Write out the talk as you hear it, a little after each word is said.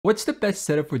What's the best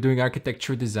setup for doing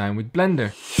architecture design with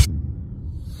Blender?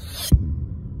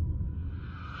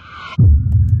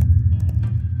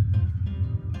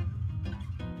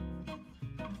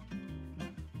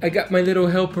 I got my little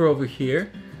helper over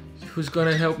here who's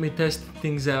gonna help me test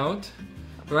things out.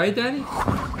 Right, Danny?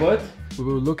 What? We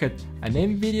will look at an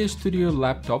NVIDIA Studio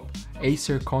laptop,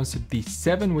 Acer Concept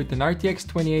D7 with an RTX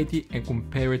 2080 and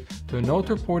compare it to an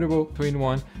ultra portable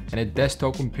 3-in-1 and a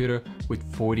desktop computer with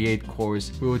 48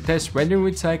 cores. We will test rendering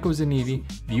with cycles and Eevee,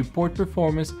 viewport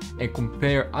performance, and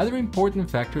compare other important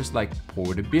factors like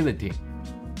portability.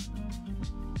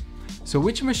 So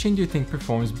which machine do you think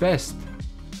performs best?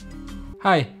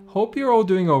 Hi, hope you're all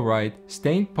doing alright,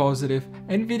 staying positive.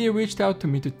 NVIDIA reached out to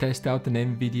me to test out an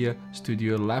NVIDIA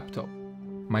Studio laptop.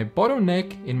 My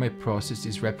bottleneck in my process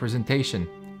is representation.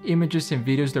 Images and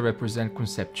videos that represent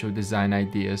conceptual design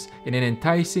ideas in an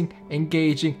enticing,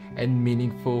 engaging, and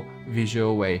meaningful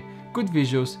visual way. Good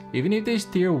visuals, even if they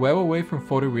steer well away from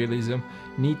photorealism,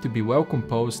 need to be well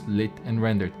composed, lit, and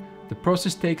rendered. The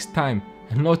process takes time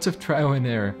and lots of trial and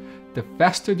error. The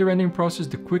faster the rendering process,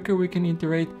 the quicker we can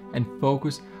iterate and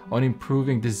focus on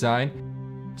improving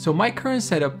design. So my current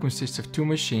setup consists of two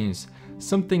machines,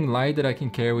 something light that I can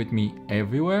carry with me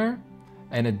everywhere,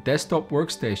 and a desktop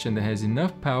workstation that has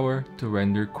enough power to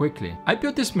render quickly. I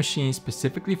built this machine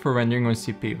specifically for rendering on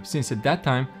CPU, since at that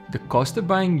time, the cost of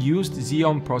buying used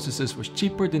Xeon processors was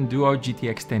cheaper than dual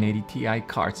GTX 1080 Ti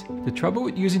cards. The trouble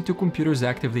with using two computers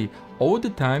actively all the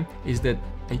time is that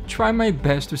I try my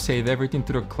best to save everything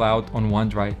to the cloud on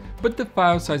OneDrive, but the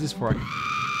file sizes for it.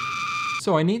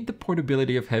 So I need the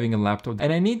portability of having a laptop,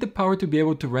 and I need the power to be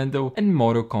able to render and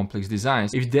model complex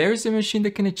designs. If there is a machine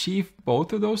that can achieve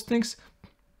both of those things,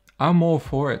 I'm all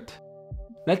for it.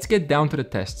 Let's get down to the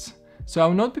tests. So I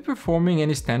will not be performing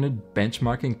any standard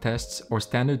benchmarking tests or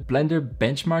standard Blender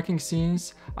benchmarking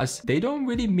scenes, as they don't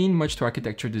really mean much to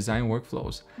architecture design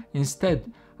workflows.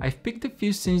 Instead, I've picked a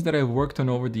few scenes that I've worked on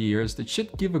over the years that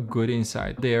should give a good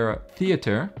insight. They are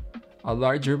theater, a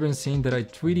large urban scene that I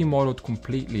 3D modeled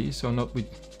completely, so not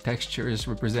with textures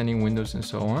representing windows and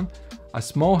so on, a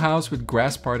small house with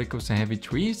grass particles and heavy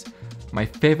trees, my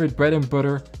favorite bread and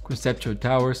butter, conceptual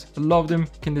towers. I love them,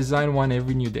 can design one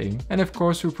every new day. And of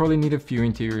course, we probably need a few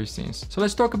interior scenes. So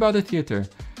let's talk about the theater.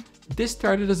 This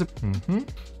started as a...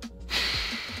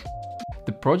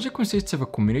 The project consists of a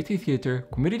community theater,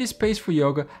 community space for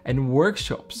yoga, and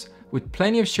workshops, with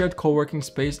plenty of shared co-working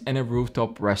space and a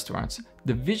rooftop restaurant.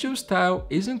 The visual style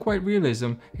isn't quite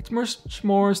realism, it's much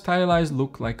more stylized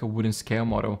look like a wooden scale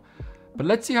model. But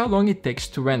let's see how long it takes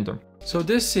to render. So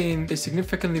this scene is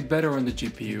significantly better on the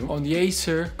GPU. On the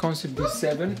Acer Concept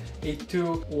D7, it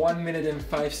took 1 minute and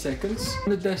 5 seconds. On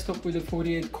the desktop with the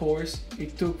 48 cores,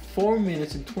 it took 4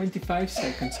 minutes and 25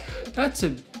 seconds. That's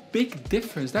a big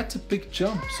difference, that's a big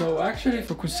jump. So actually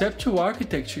for conceptual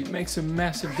architecture, it makes a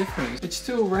massive difference. It's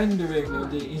still rendering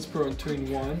the Inspiron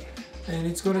 2-in-1, and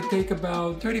it's gonna take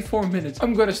about 34 minutes.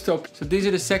 I'm gonna stop. So these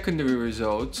are the secondary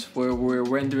results where we're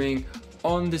rendering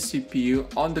on the CPU,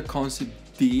 on the Concept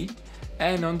D,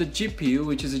 and on the GPU,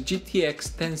 which is a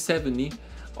GTX 1070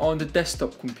 on the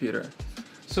desktop computer.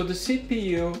 So the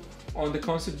CPU on the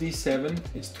Concept D7,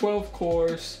 it's 12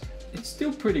 cores. It's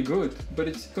still pretty good, but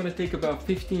it's gonna take about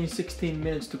 15-16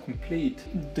 minutes to complete.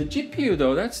 The GPU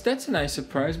though, that's a nice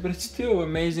surprise, but it's still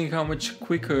amazing how much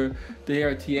quicker the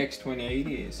RTX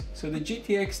 2080 is. So the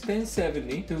GTX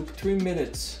 1070 took 3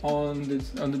 minutes on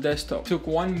the desktop, took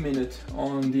 1 minute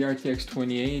on the RTX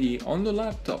 2080 on the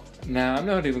laptop. Nah, I'm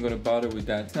not even gonna bother with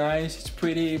that. It's nice, it's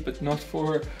pretty, but not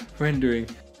for rendering.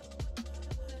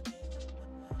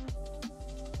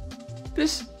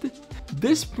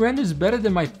 This renders better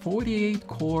than my 48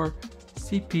 core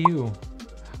CPU.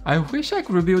 I wish I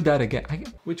could rebuild that again.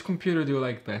 Which computer do you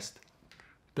like best?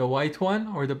 The white one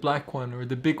or the black one or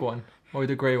the big one or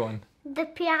the gray one? The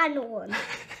piano one.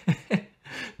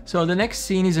 So the next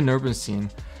scene is an urban scene.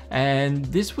 And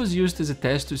this was used as a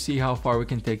test to see how far we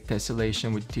can take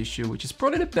tessellation with tissue, which is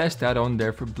probably the best add-on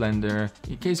there for Blender.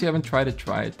 In case you haven't tried it,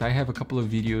 try it. I have a couple of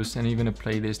videos and even a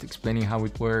playlist explaining how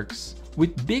it works.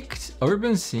 With big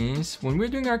urban scenes, when we're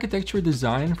doing architecture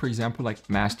design, for example, like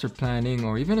master planning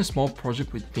or even a small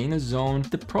project within a zone,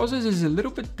 the process is a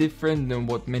little bit different than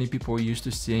what many people are used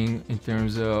to seeing in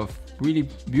terms of really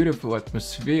beautiful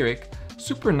atmospheric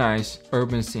super nice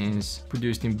urban scenes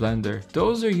produced in Blender.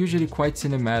 Those are usually quite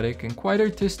cinematic and quite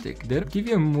artistic. They give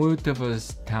you a mood of a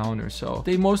town or so.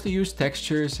 They mostly use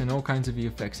textures and all kinds of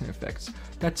VFX and effects.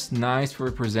 That's nice for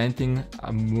representing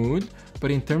a mood, but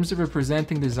in terms of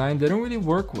representing design, they don't really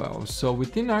work well. So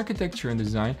within architecture and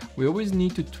design, we always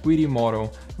need to 3D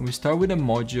model, and we start with a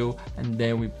module, and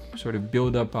then we sort of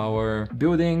build up our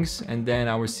buildings and then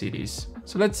our cities.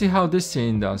 So let's see how this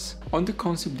scene does. On the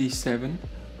Concept D7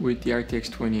 with the RTX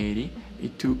 2080,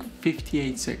 it took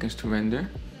 58 seconds to render.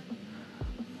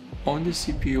 On the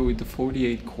CPU with the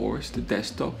 48 cores, the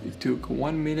desktop, it took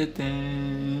 1 minute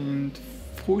and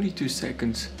 42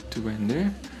 seconds to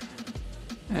render.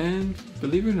 And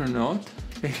believe it or not,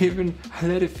 I even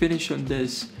let it finish on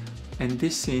this, and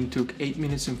this scene took 8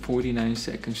 minutes and 49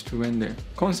 seconds to render.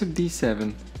 Concept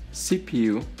D7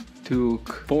 CPU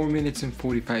took 4 minutes and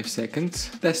 45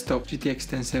 seconds. Desktop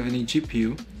GTX 1070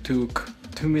 GPU took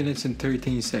 2 minutes and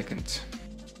 13 seconds.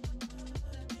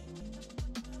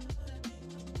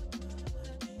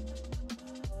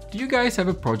 Do you guys have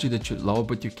a project that you love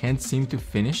but you can't seem to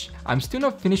finish? I'm still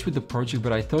not finished with the project,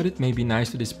 but I thought it may be nice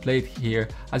to display it here,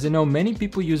 as I know many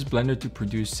people use Blender to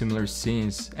produce similar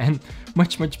scenes, and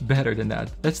much better than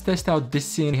that. Let's test out this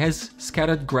scene. It has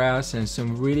scattered grass and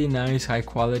some really nice high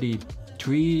quality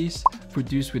trees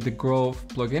produced with the Grove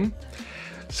plugin.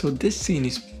 So this scene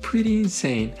is pretty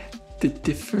insane. The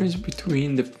difference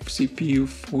between the CPU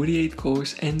 48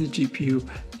 cores and the GPU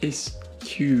is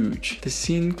huge. The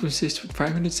scene consists of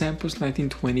 500 samples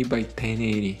 1920 by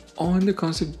 1080. On the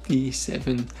Concept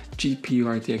D7 GPU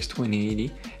RTX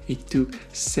 2080, it took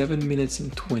 7 minutes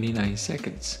and 29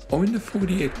 seconds. On the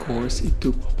 48 cores, it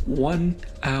took 1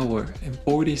 hour and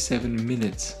 47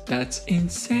 minutes. That's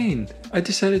insane. I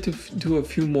decided to do a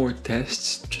few more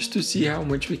tests just to see how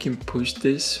much we can push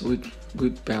this with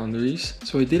good boundaries.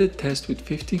 So I did a test with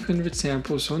 1500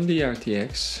 samples on the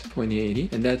RTX 2080,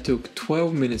 and that took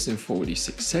 12 minutes and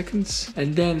 46 seconds.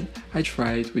 And then I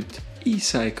tried with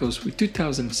Cycles with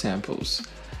 2000 samples,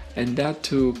 and that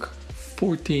took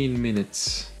 14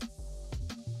 minutes.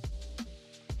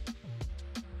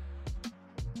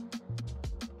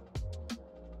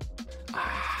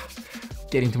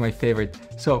 Getting to my favorite.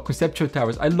 So conceptual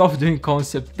towers. I love doing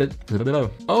concept that.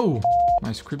 Oh,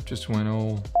 my script just went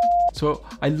all. So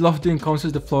I love doing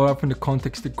concepts that flow out from the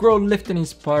context to grow, lift, and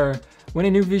inspire when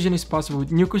a new vision is possible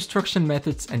with new construction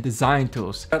methods and design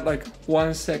tools. At like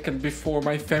 1 second before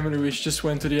my family which just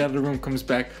went to the other room comes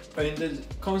back. But in the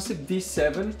Concept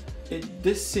D7,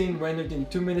 this scene rendered in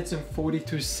 2 minutes and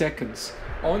 42 seconds.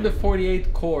 On the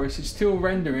 48 cores, it's still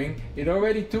rendering. It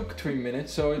already took 3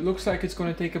 minutes, so it looks like it's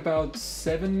gonna take about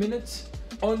 7 minutes.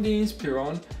 On the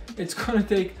Inspiron, it's gonna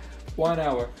take 1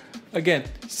 hour. Again,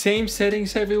 same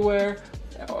settings everywhere.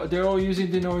 They're all using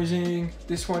denoising.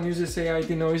 This one uses AI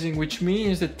denoising, which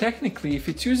means that technically, if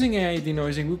it's using AI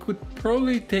denoising, we could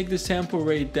probably take the sample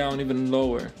rate down even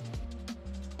lower.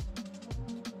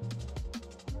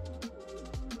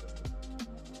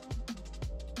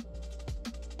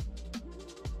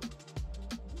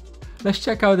 Let's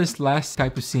check out this last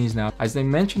type of scenes now. As I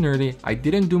mentioned earlier, I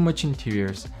didn't do much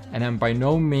interiors, and I'm by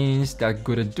no means that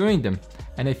good at doing them,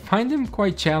 and I find them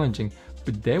quite challenging,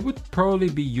 but they would probably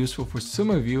be useful for some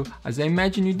of you, as I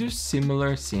imagine you do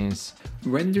similar scenes.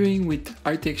 Rendering with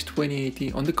RTX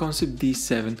 2080 on the Concept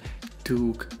D7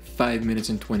 took 5 minutes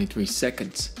and 23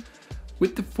 seconds.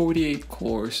 With the 48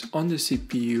 cores on the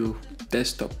CPU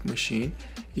desktop machine,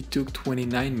 it took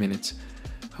 29 minutes.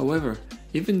 However,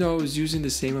 even though I was using the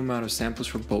same amount of samples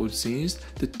for both scenes,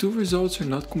 the two results are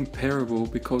not comparable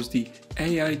because the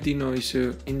AI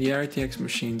denoiser in the RTX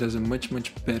machine does a much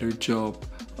better job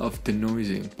of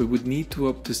denoising. We would need to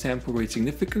up the sample rate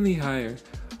significantly higher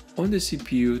on the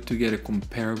CPU to get a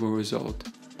comparable result.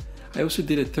 I also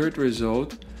did a third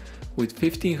result with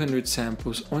 1500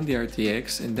 samples on the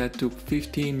RTX, and that took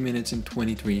 15 minutes and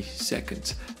 23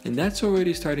 seconds. And that's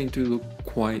already starting to look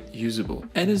quite usable.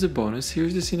 And as a bonus,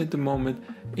 here's the scene at the moment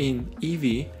in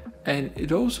EV, and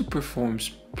it also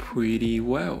performs pretty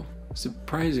well.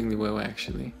 Surprisingly well,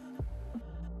 actually.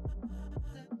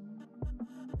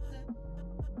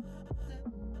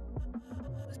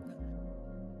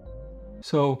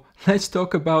 So let's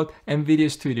talk about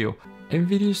NVIDIA Studio.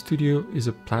 NVIDIA Studio is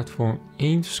a platform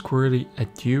aimed squarely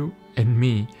at you and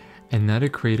me and other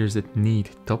creators that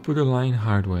need top-of-the-line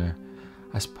hardware.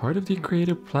 As part of the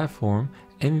creator platform,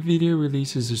 NVIDIA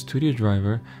releases a studio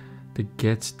driver that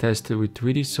gets tested with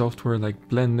 3D software like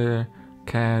Blender,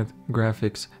 CAD,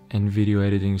 graphics, and video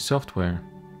editing software.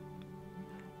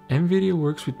 NVIDIA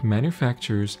works with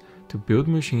manufacturers to build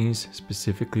machines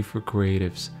specifically for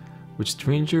creatives, with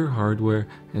stringent hardware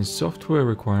and software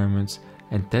requirements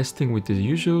and testing with the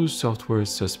usual software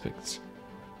suspects.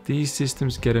 These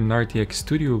systems get an RTX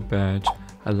Studio badge,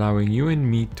 allowing you and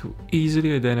me to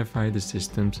easily identify the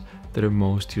systems that are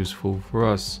most useful for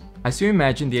us. As you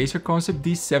imagine, the Acer Concept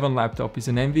D7 laptop is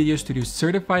an NVIDIA Studio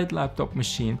certified laptop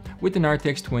machine with an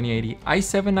RTX 2080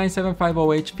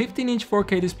 i7-9750H 15-inch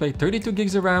 4K display, 32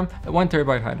 gigs of RAM, and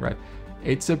 1TB hard drive.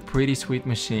 It's a pretty sweet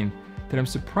machine that I'm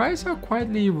surprised how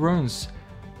quietly it runs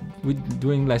with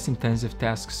doing less intensive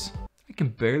tasks. I can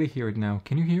barely hear it now.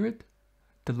 Can you hear it?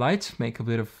 The lights make a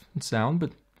bit of sound,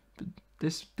 but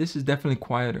this is definitely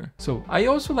quieter. So I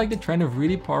also like the trend of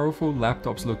really powerful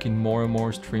laptops looking more and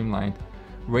more streamlined.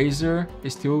 Razer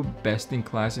is still best in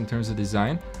class in terms of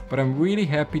design, but I'm really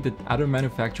happy that other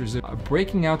manufacturers are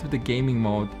breaking out with the gaming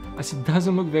mode, as it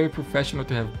doesn't look very professional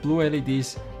to have blue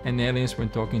LEDs and aliens when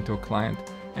talking to a client.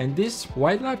 And this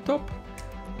white laptop,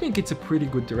 I think it's a pretty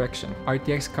good direction.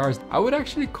 RTX cards, I would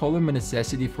actually call them a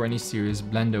necessity for any serious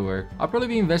Blender work. I'll probably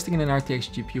be investing in an RTX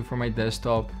GPU for my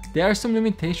desktop. There are some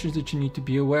limitations that you need to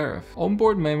be aware of.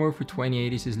 Onboard memory for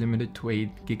 2080s is limited to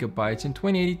 8GB and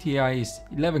 2080 Ti is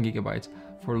 11GB.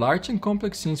 For large and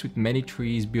complex scenes with many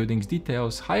trees, buildings,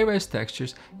 details, high-res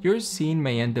textures, your scene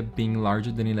may end up being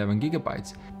larger than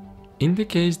 11GB. In the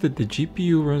case that the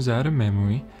GPU runs out of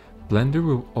memory, Blender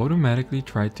will automatically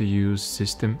try to use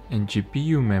system and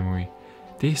GPU memory.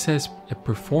 This has a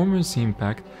performance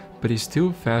impact, but is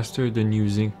still faster than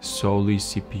using solely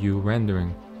CPU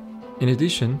rendering. In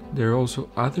addition, there are also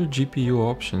other GPU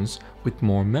options with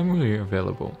more memory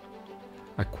available.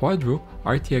 A Quadro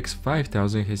RTX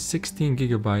 5000 has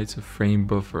 16GB of frame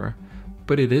buffer,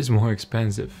 but it is more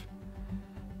expensive.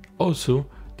 Also,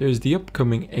 there's the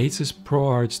upcoming Asus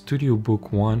ProArt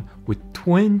StudioBook 1 with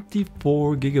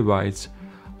 24GB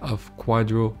of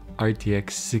Quadro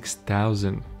RTX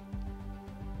 6000.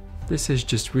 This has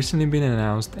just recently been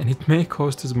announced and it may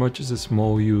cost as much as a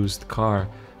small used car,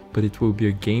 but it will be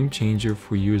a game changer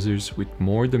for users with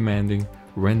more demanding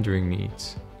rendering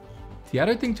needs. The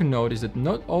other thing to note is that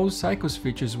not all Cycles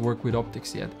features work with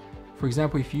optics yet. For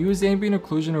example, if you use ambient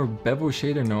occlusion or bevel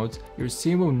shader nodes, your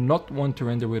scene will not want to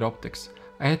render with optics.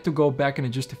 I had to go back and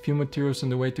adjust a few materials on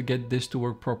the way to get this to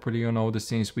work properly on all the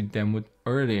scenes we demoed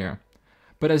earlier.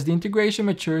 But as the integration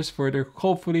matures further,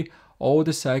 hopefully all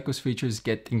the Cycles features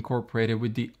get incorporated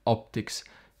with the Optix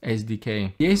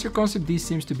SDK. The Acer Concept D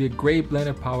seems to be a great blend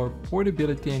of power,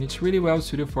 portability, and it's really well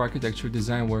suited for architectural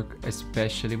design work,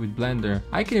 especially with Blender.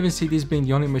 I can even see this being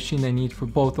the only machine I need for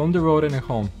both on the road and at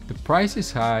home. The price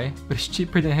is high, but it's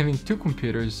cheaper than having two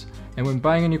computers. And when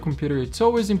buying a new computer, it's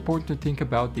always important to think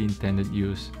about the intended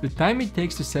use. The time it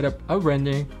takes to set up a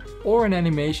rendering or an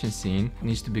animation scene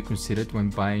needs to be considered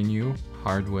when buying new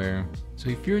hardware. So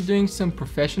if you're doing some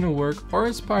professional work or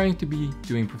aspiring to be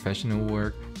doing professional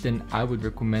work, then I would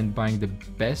recommend buying the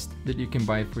best that you can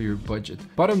buy for your budget.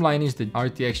 Bottom line is that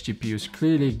RTX GPUs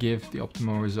clearly give the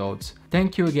optimal results.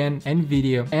 Thank you again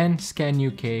NVIDIA and Scan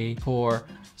UK for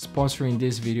sponsoring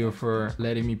this video, for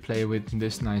letting me play with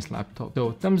this nice laptop.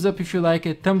 So thumbs up if you like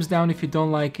it, thumbs down if you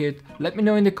don't like it. Let me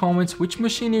know in the comments which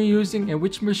machine you're using and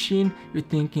which machine you're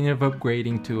thinking of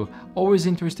upgrading to. Always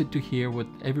interested to hear what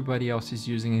everybody else is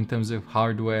using in terms of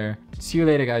hardware. See you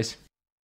later, guys.